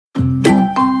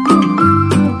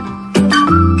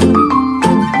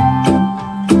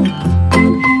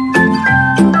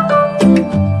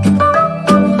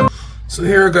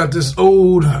here. I got this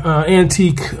old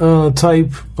antique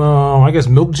type, I guess,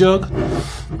 milk jug.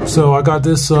 So I got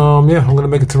this, yeah, I'm going to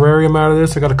make a terrarium out of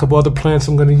this. I got a couple other plants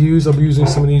I'm going to use. I'll be using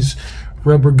some of these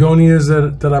red begonias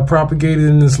that I propagated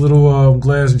in this little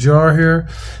glass jar here.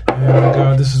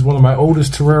 And this is one of my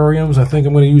oldest terrariums. I think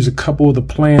I'm going to use a couple of the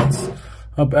plants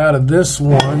up out of this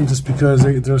one just because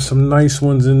there's some nice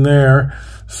ones in there.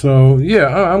 So yeah,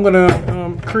 I'm going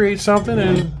to create something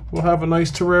and we'll have a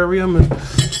nice terrarium and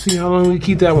see how long we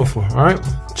keep that one for. All right,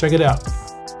 check it out.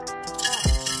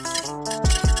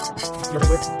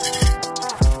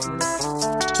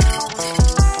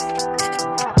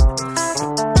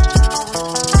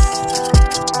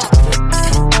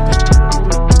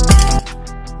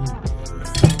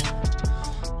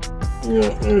 Yeah,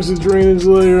 there's the drainage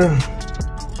layer.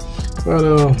 About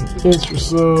an inch or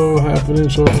so, half an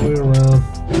inch all the way around.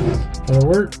 That'll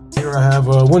work. Here I have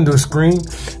a window screen,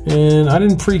 and I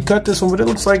didn't pre-cut this one, but it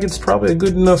looks like it's probably a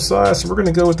good enough size, so we're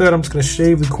gonna go with that. I'm just gonna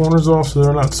shave the corners off so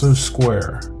they're not so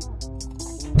square.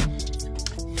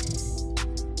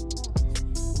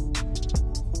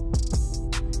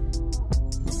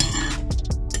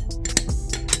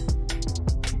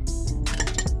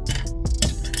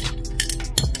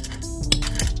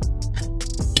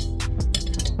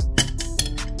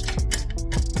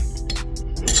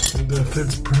 That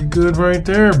fits pretty good right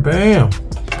there. Bam.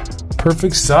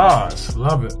 Perfect size.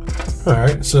 Love it.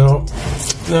 Alright, so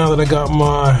now that I got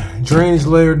my drainage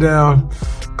layer down,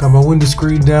 got my window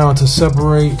screen down to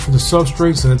separate for the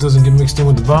substrate so that it doesn't get mixed in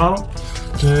with the bottom.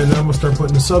 And I'm going to start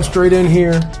putting the substrate in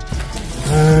here.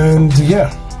 And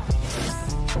yeah.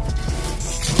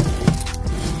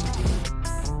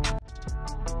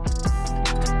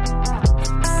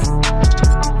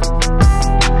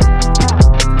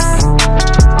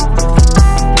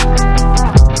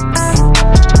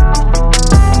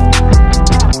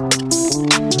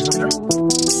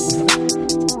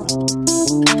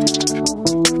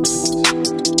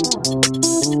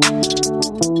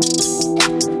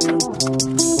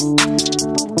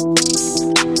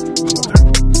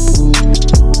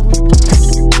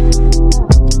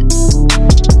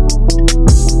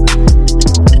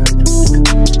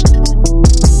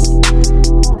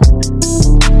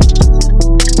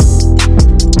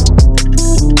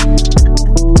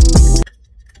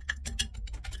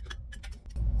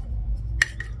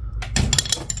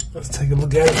 Let's take a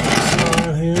look at it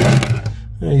here.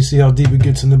 Now you see how deep it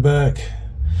gets in the back.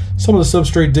 Some of the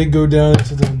substrate did go down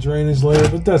into the drainage layer,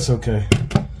 but that's okay.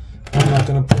 I'm not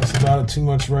going to fuss about it too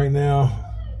much right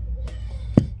now.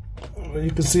 But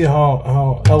you can see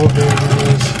how elevated it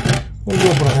is. We'll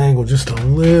go up on an angle just a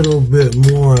little bit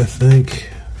more, I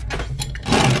think.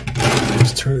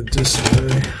 Let's turn it this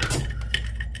way.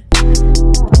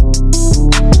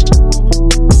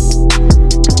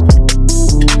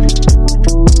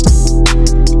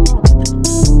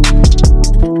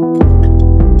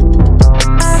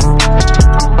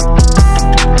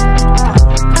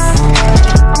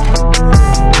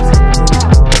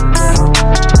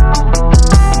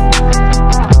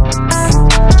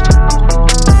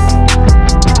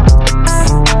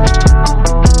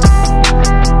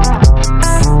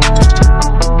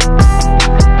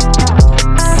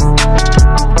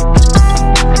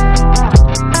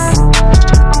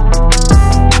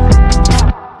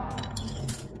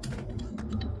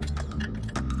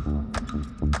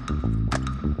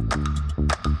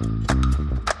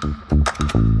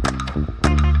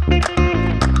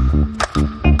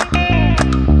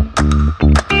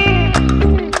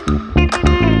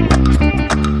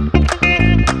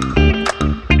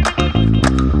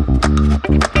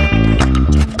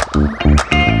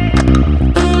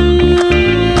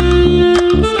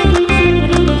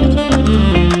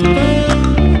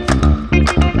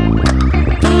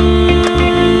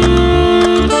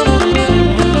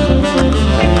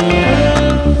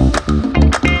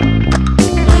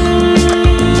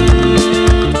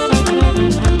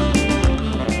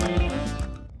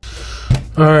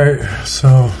 Alright,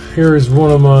 so here is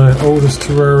one of my oldest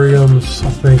terrariums.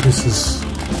 I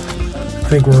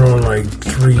think we're on like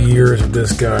 3 years of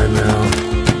this guy now.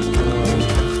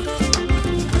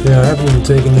 Yeah, I haven't even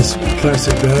taken this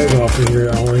plastic bag off of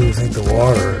here. I won't even take the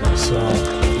water. So,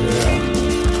 yeah.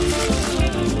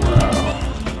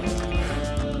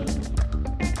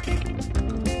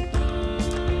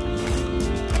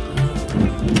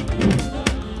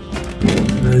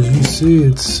 As you see,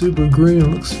 it's super green. It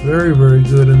looks very, very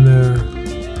good in there.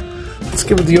 Let's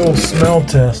give it the old smell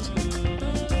test.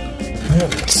 Yeah,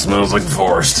 it smells like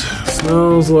forest.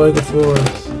 Smells like a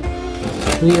forest.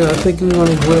 Yeah, I think we want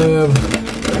to grab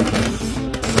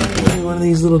one of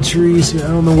these little trees here. I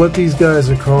don't know what these guys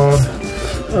are called.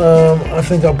 I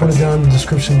think I'll put it down in the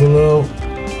description below.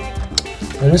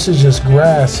 And this is just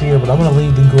grass here, but I'm gonna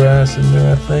leave the grass in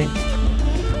there, I think.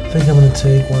 I think I'm gonna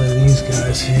take one of these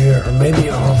guys here, or maybe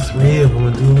all three of them,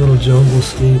 and do a little jungle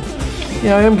scape.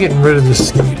 Yeah, I am getting rid of this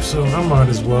scape, so I might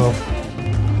as well.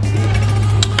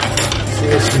 So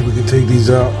let's see if we can take these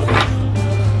out.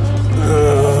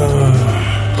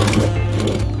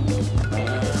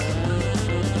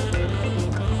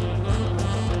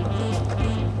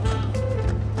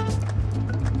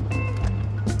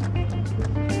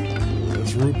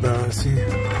 It's root bound. See,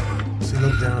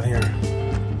 look down here.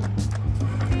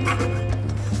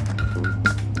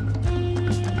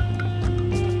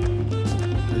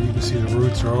 You can see the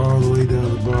roots are all the way down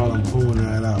the bottom, pulling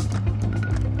that out.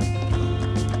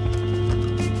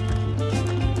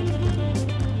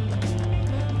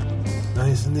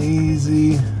 Nice and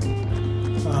easy.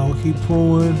 We'll keep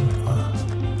pulling.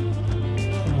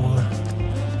 Come on.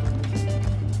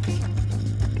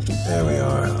 There we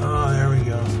are. Oh, there we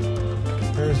go.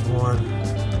 There's one.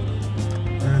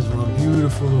 There's one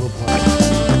beautiful little plant.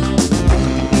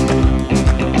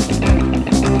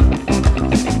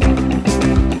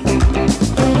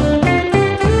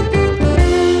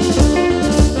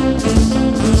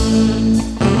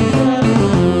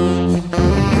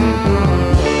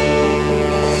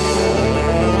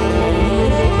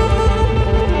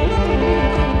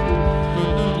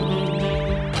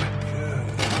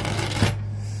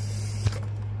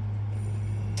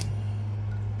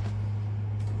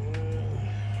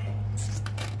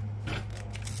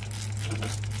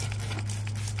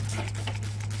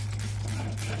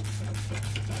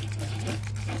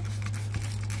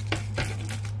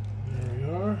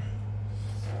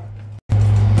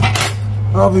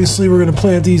 Obviously, we're going to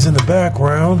plant these in the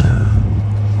background.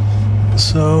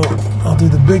 So I'll do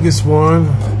the biggest one,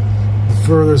 the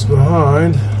furthest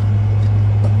behind.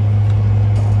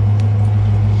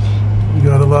 We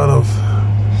got a lot of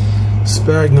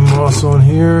sphagnum moss on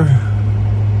here.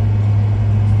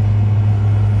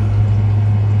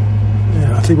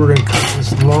 Yeah, I think we're going to cut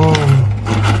this long.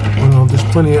 Well, there's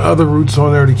plenty of other roots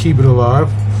on there to keep it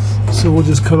alive. So we'll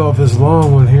just cut off this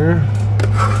long one here.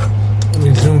 Let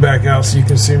me zoom back out so you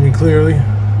can see me clearly.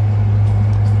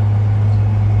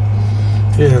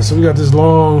 Yeah, so we got this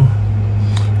long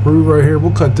root right here.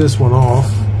 We'll cut this one off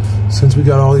since we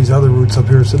got all these other roots up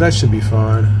here, so that should be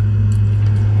fine.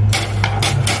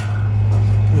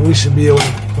 And we should be able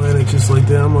to plant it just like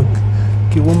that. I'm gonna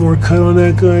get one more cut on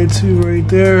that guy too right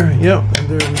there. Yep, and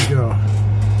there we go.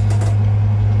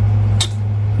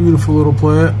 Beautiful little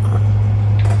plant.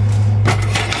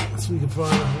 So we can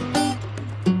find it.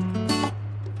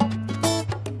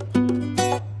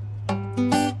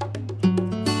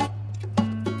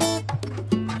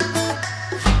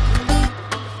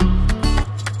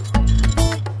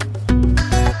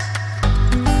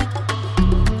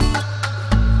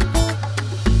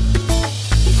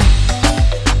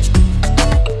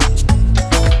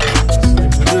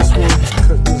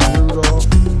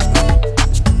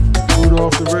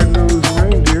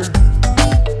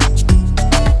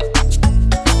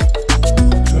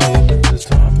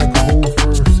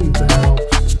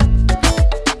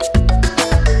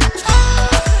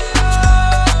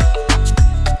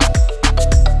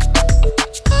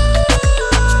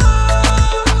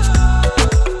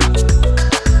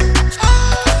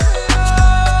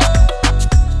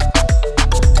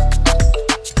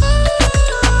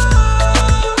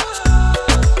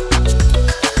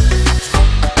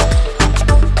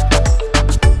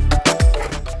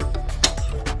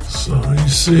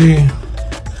 See,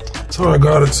 that's how I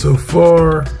got it so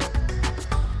far.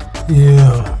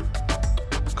 Yeah,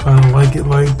 kind of like it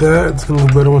like that. It's gonna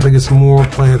look better once I get some more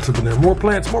plants up in there. More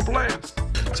plants, more plants.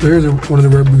 So here's one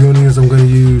of the red begonias I'm going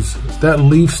to use. That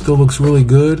leaf still looks really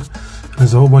good.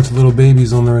 There's a whole bunch of little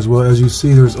babies on there as well. As you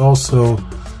see, there's also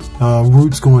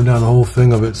roots going down the whole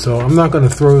thing of it. So I'm not going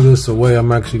to throw this away.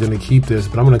 I'm actually going to keep this,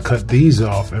 but I'm going to cut these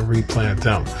off and replant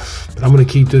them. But I'm going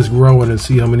to keep this growing and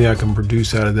see how many I can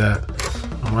produce out of that.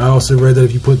 I also read that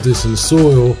if you put this in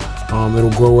soil, it'll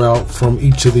grow out from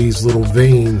each of these little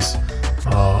veins.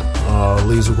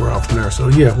 Leaves will grow out from there. So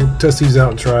yeah, we'll test these out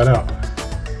and try it out.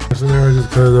 So there, I just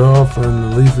cut it off, and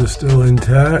the leaf is still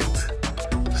intact.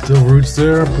 Still roots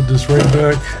there. Put this right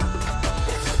back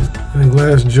in a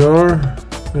glass jar,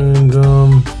 and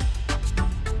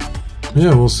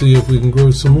yeah, we'll see if we can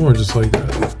grow some more just like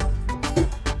that.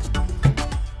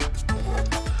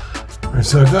 All right,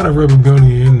 so I got a red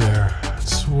begonia in there.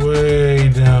 It's way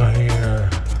down here.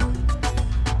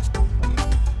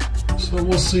 So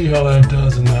we'll see how that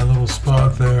does in that little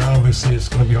spot there. Obviously, it's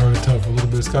going to be hard to tell for a little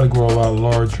bit. It's got to grow a lot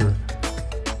larger.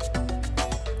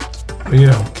 But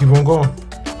yeah, keep on going.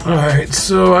 All right,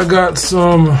 so I got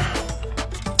some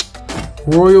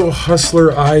Royal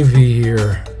Hustler Ivy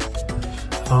here.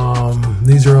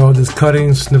 These are all just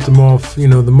cuttings, snipped them off, you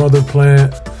know, the mother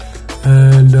plant.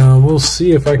 And we'll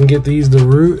see if I can get these to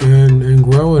root and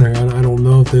grow in here. I don't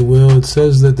know if they will. It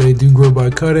says that they do grow by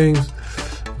cuttings,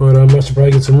 but I should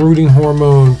probably get some rooting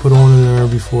hormone put on in there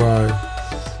before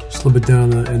I slip it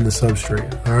down in the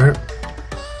substrate. All right.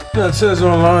 Now it says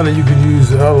online that you could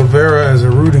use aloe vera as a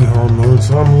rooting hormone,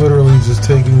 so I'm literally just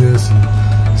taking this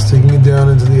and sticking it down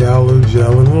into the aloe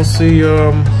gel, and we'll see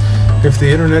if the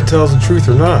internet tells the truth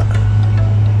or not.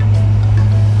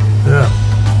 Yeah.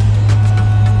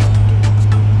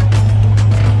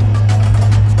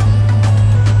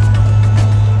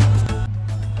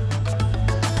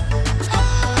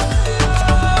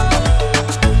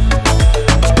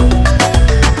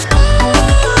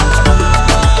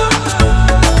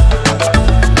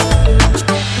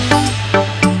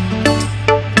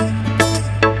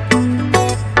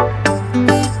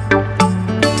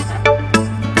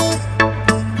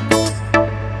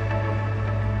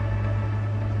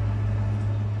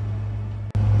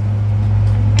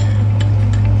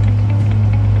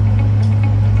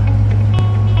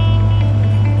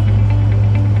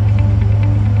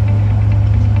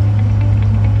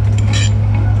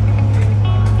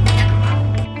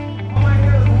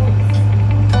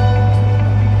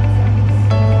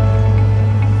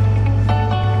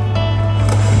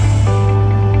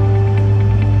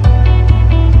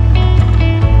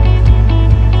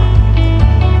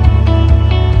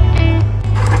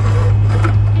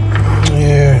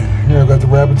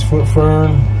 Rabbit's foot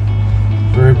fern,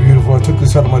 very beautiful. I took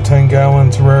this out of my 10-gallon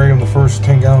terrarium, the first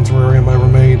 10-gallon terrarium I ever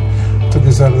made. Took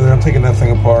this out of there. I'm taking that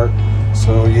thing apart.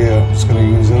 So yeah, I'm just gonna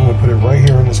use it. I'm gonna put it right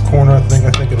here in this corner. I think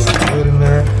it'll look good in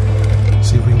there.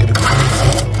 See if we can get a close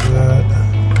up of that.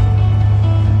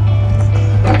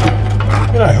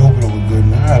 And I hope it'll look good.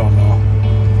 I don't know.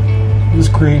 I'm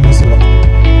just creating this little.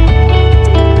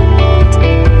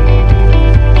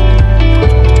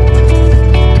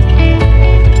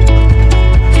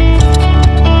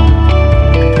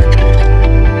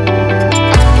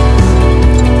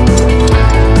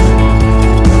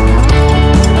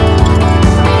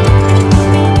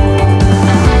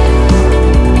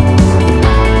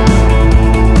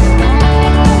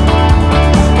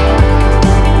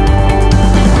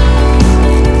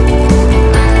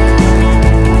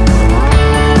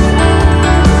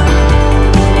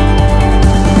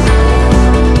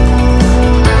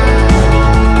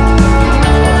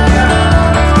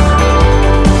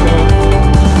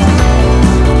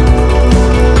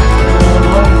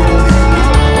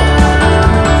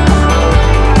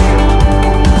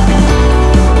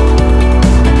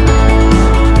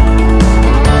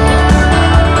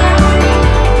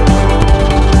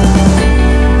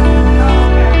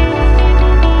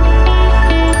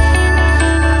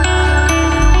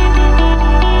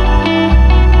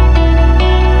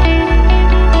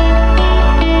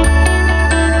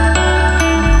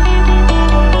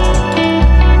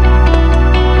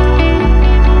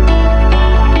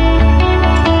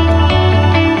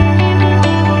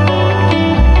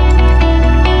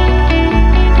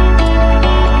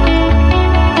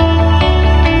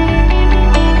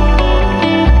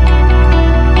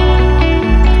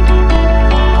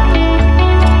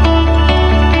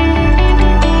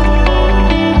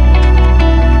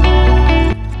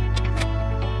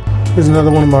 Here's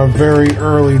another one of my very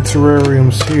early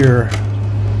terrariums here.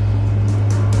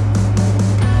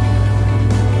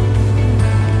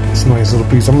 It's a nice little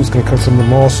piece. I'm just going to cut some of the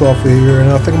moss off of here,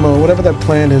 and I'll think about whatever that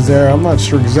plant is there. I'm not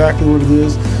sure exactly what it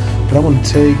is, but I'm going to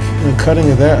take a cutting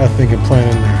of that, I think, and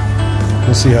plant in there.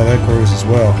 We'll see how that grows as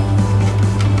well.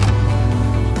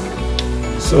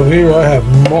 So here I have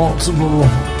multiple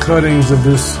cuttings of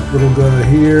this little guy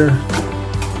here.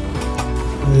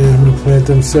 Yeah, I'm going to plant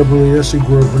them separately. That should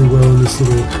grow pretty well in this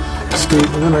little scape.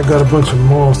 And then I got a bunch of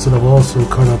moss that I've also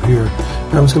cut up here.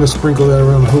 And I'm just going to sprinkle that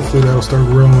around. Hopefully that'll start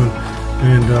growing.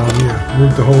 And yeah,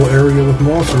 root the whole area with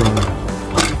moss around it.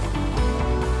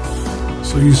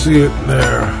 So you see it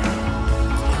there.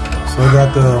 So I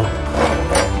got the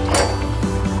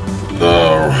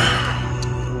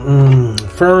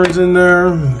ferns in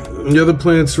there. The other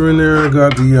plants are in there. I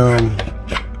got the,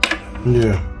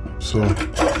 yeah, so.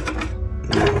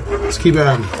 Let's keep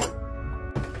adding.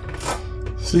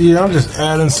 So yeah, I'm just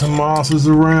adding some mosses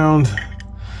around.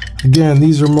 Again,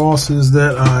 these are mosses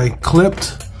that I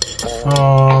clipped.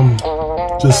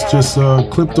 Just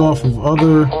clipped off of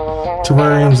other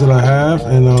terrariums that I have,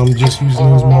 and I'm just using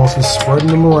those mosses, spreading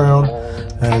them around,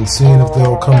 and seeing if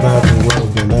they'll come back and grow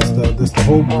again. That's the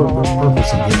whole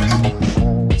purpose of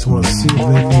this. just want to see if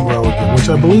they can grow again, which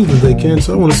I believe that they can,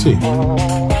 so I want to see.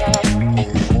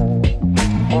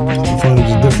 Find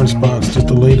just different spots just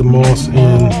to lay the moss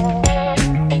in.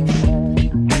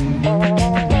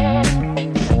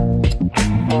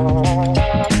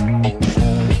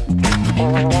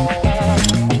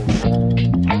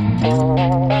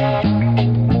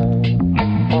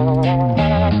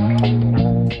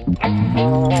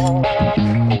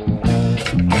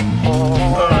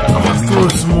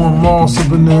 Moss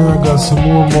up in there. I got some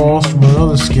more moss from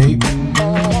another scape, and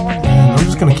I'm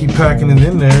just gonna keep packing it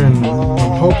in there, and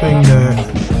I'm hoping that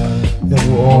it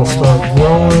will all start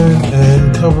growing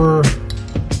and cover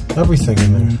everything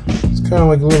in there. It's kind of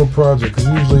like a little project,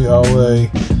 because usually I'll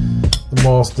lay the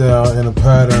moss down in a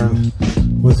pattern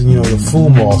with, you know, the full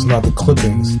moss, not the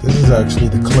clippings. This is actually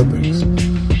the clippings,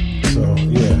 so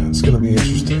yeah, it's gonna be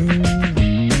interesting.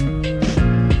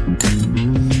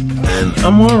 And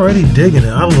I'm already digging it.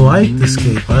 I like the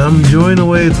scape. I'm enjoying the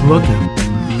way it's looking.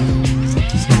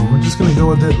 So we're just gonna go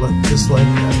with it just like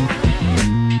that.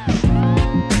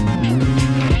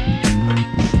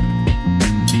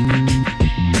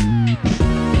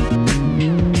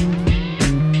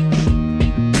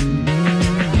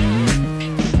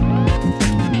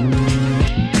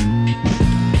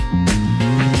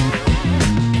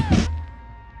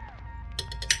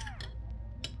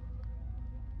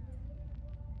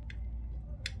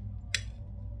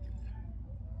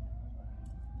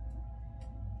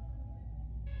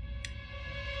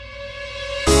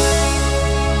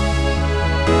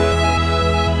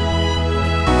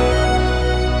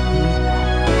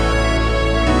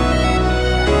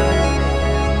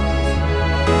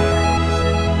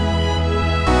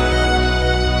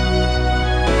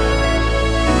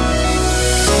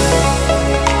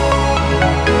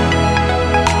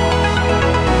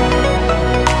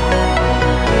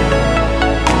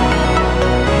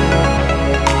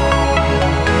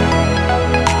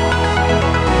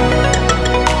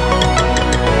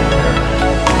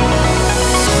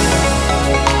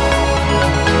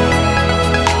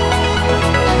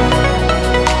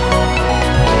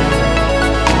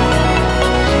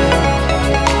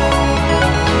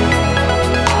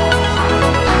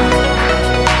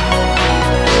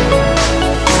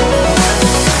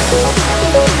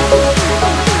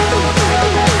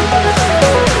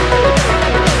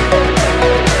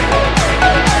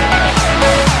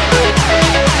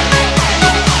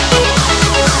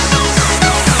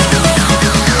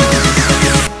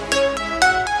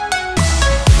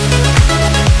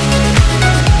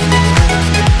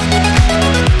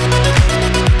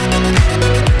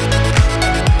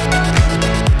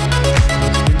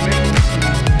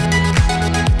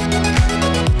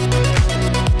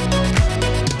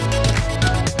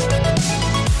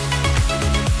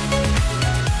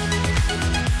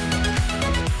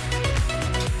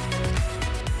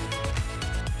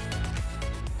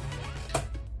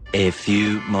 A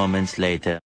few moments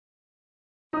later.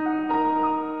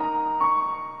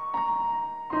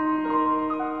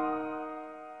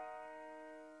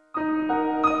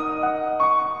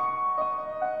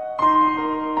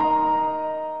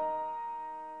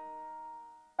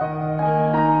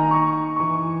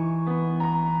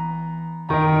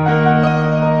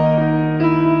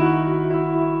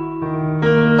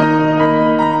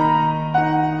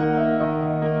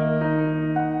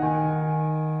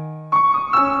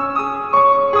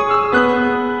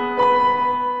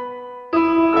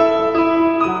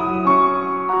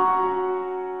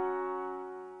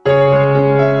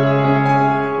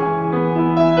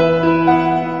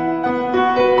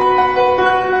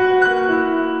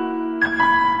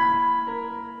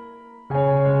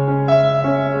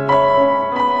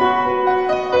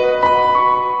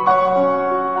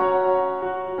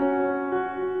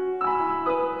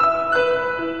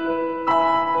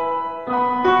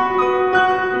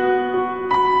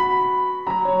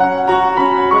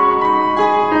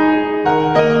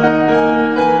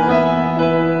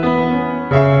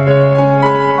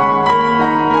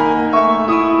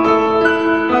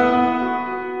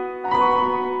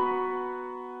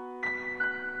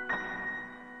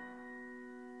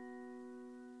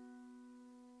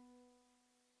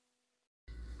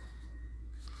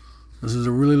 This is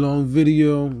a really long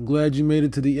video. I'm glad you made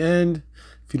it to the end.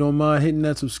 If you don't mind hitting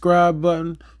that subscribe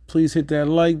button, please hit that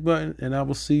like button, and I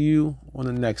will see you on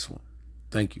the next one.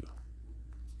 Thank you.